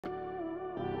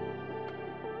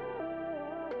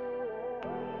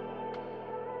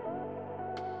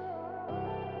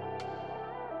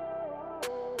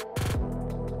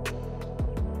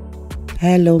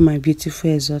Hello my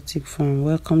beautiful exotic friend,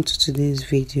 welcome to today's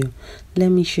video. Let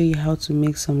me show you how to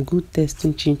make some good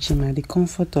tasting chinchin at the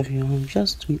comfort of your home,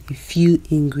 just with a few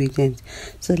ingredients.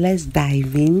 So let's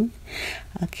dive in.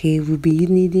 Okay, we'll be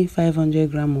needing 500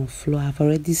 grams of flour. I've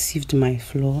already sieved my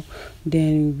flour.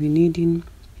 Then we'll be needing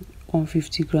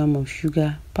 150 grams of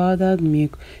sugar, powdered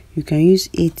milk. You can use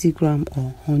 80 grams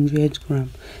or 100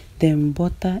 grams. Then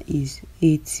butter is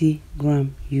 80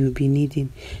 grams you'll be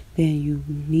needing. Then you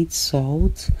need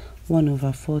salt,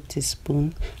 1/4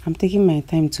 teaspoon. I'm taking my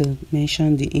time to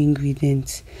mention the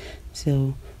ingredients.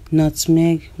 So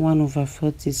nutmeg,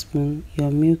 1/4 teaspoon. Your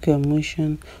milk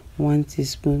emulsion, 1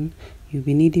 teaspoon. You'll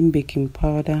be needing baking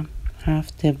powder,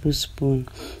 1/2 tablespoon.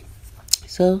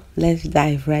 So let's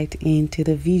dive right into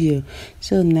the video.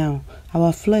 So now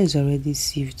our flour is already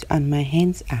sieved and my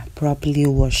hands are properly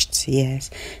washed. Yes,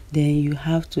 then you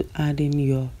have to add in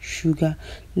your sugar.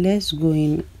 Let's go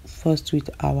in first with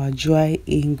our dry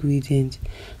ingredient,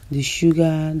 the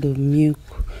sugar, the milk.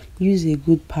 Use a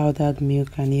good powdered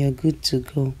milk and you're good to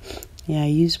go. Yeah, I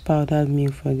use powdered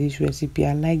milk for this recipe.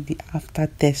 I like the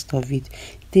aftertaste of it.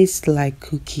 Tastes like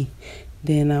cookie.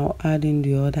 Then I'll add in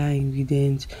the other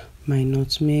ingredients, my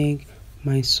nutmeg,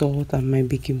 my salt and my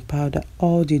baking powder,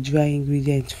 all the dry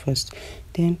ingredients first.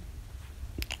 Then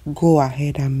go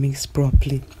ahead and mix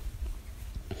properly.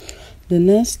 The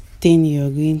next thing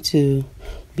you're going to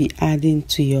be adding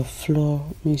to your flour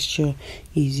mixture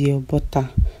is your butter.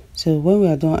 So when we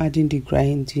are done adding the dry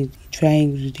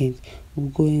ingredients, we'll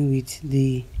go in with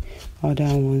the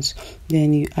other ones.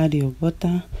 Then you add your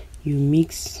butter, you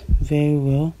mix very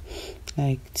well,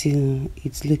 like till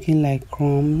it's looking like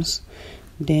crumbs.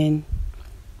 Then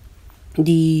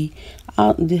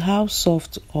how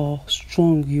soft or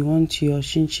strong you want your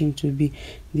chinchin to be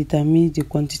determines the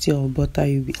quantity of butter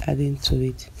you'll be adding to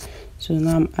it. So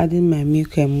now I'm adding my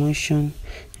milk emulsion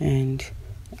and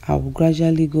I will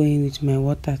gradually go in with my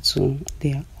water too.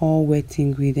 They are all wet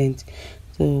ingredients.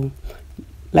 So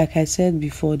like I said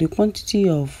before, the quantity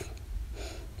of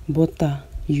butter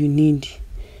you need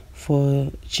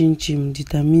for chinchin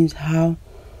determines how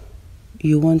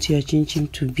you want your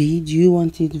chinchin to be. Do you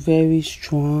want it very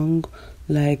strong,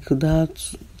 like that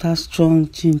strong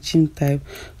chinchin type,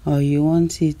 or you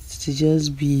want it to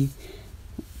just be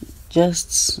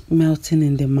melting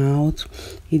in the mouth?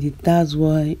 That's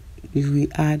why we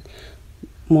add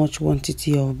much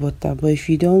quantity of butter. But if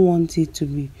you don't want it to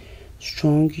be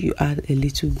strong, you add a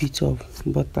little bit of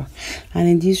butter. And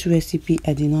in this recipe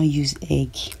I did not use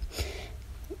egg.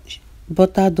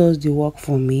 Butter does the work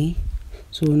for me,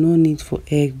 so no need for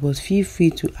egg, but feel free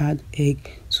to add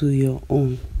egg to your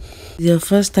own. If it's your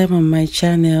first time on my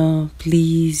channel,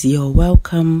 please, you're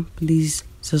welcome. Please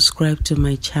subscribe to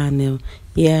my channel.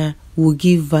 Yeah, we'll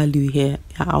give value here.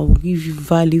 I will give you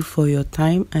value for your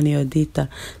time and your data.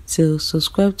 So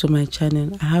subscribe to my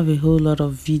channel. I have a whole lot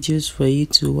of videos for you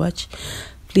to watch.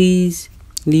 Please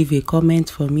leave a comment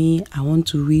for me. I want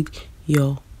to read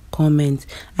your comment.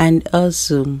 And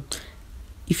also,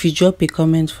 if you drop a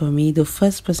comment for me, the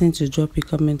first person to drop a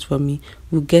comment for me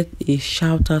will get a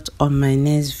shout out on my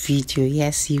next video.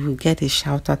 Yes, you will get a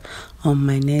shout out on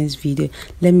my next video.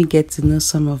 Let me get to know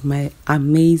some of my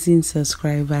amazing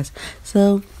subscribers.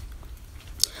 So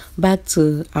back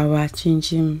to our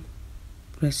chinchin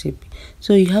recipe.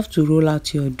 So you have to roll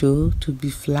out your dough to be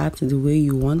flat the way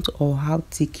you want, or how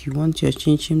thick you want your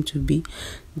chinchin to be.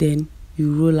 Then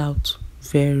you roll out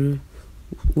very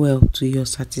well to your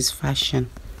satisfaction.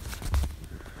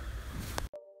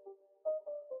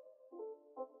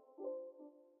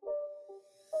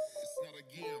 It's not a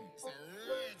game, it's a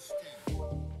rich thing.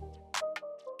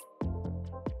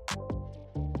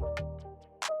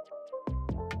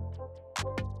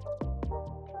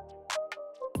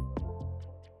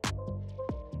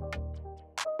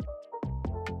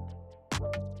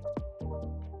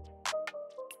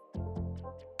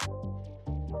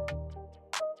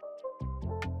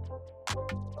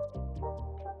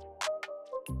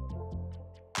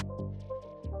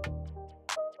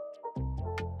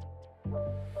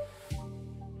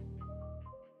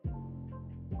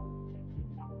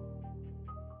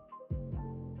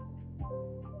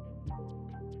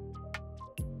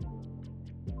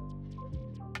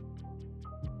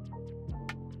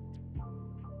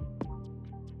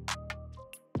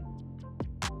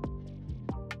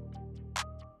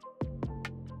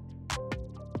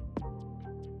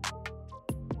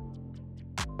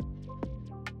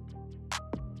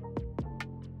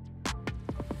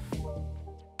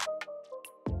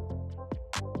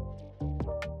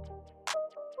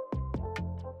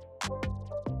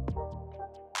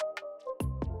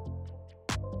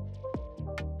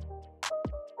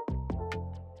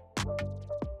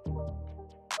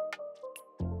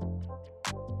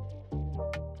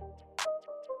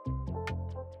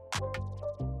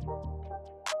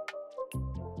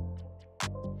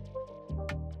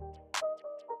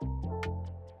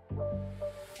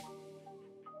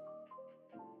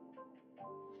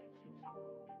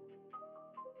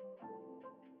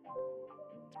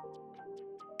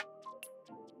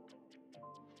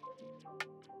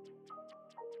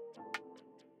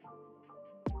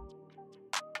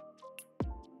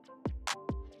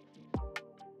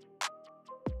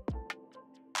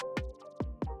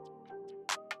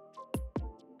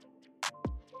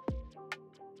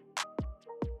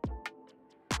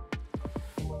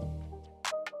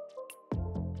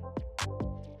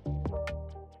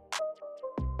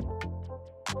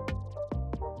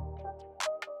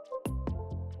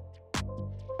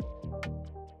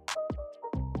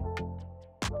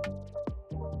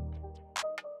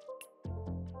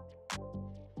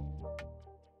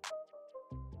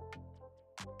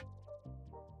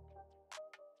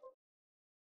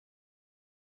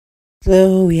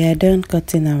 So we are done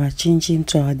cutting our chinchin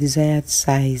to our desired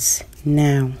size.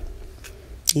 Now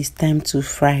it's time to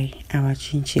fry our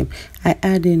chinchin. I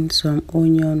add in some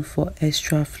onion for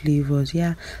extra flavors.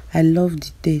 Yeah, I love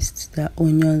the taste that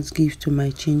onions give to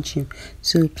my chinchin.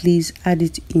 So please add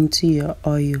it into your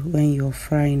oil when you're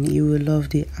frying. You will love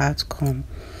the outcome.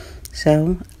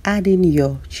 So add in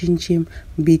your chinchin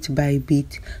bit by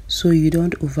bit so you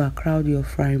don't overcrowd your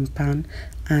frying pan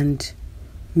and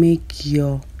make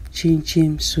your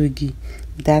chinchin soggy.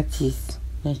 That is,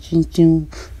 your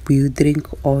chinchin will drink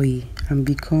oil and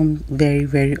become very,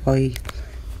 very oily.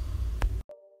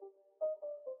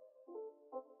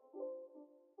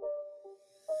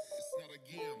 It's not a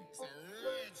game, it's a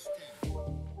rich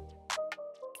thing.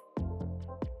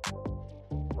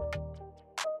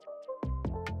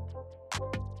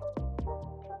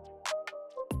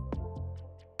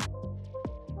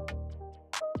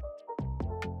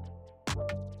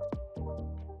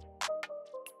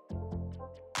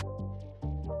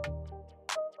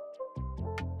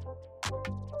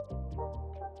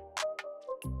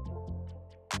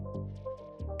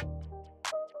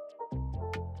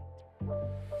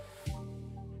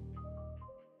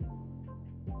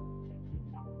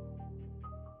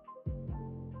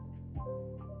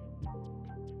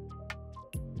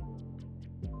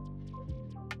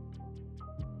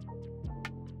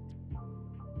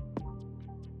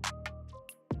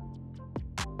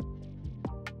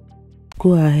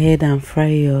 Go ahead and fry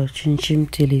your chinchin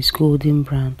till it's golden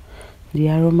brown. The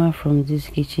aroma from this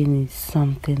kitchen is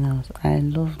something else. I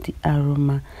love the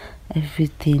aroma.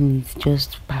 Everything is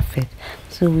just perfect.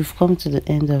 So we've come to the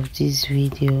end of this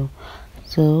video.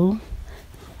 So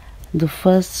the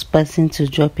first person to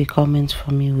drop a comment for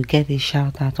me will get a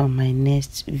shout out on my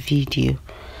next video.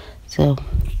 So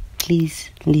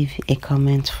please leave a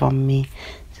comment for me.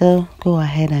 So go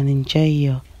ahead and enjoy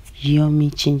your yummy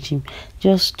chinchin.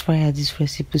 Just try out this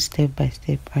recipe step by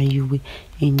step and you will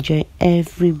enjoy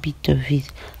every bit of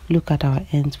it. Look at our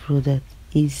end product.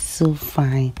 It's so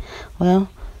fine. Well,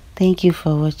 thank you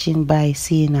for watching. Bye.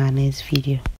 See you in our next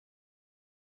video.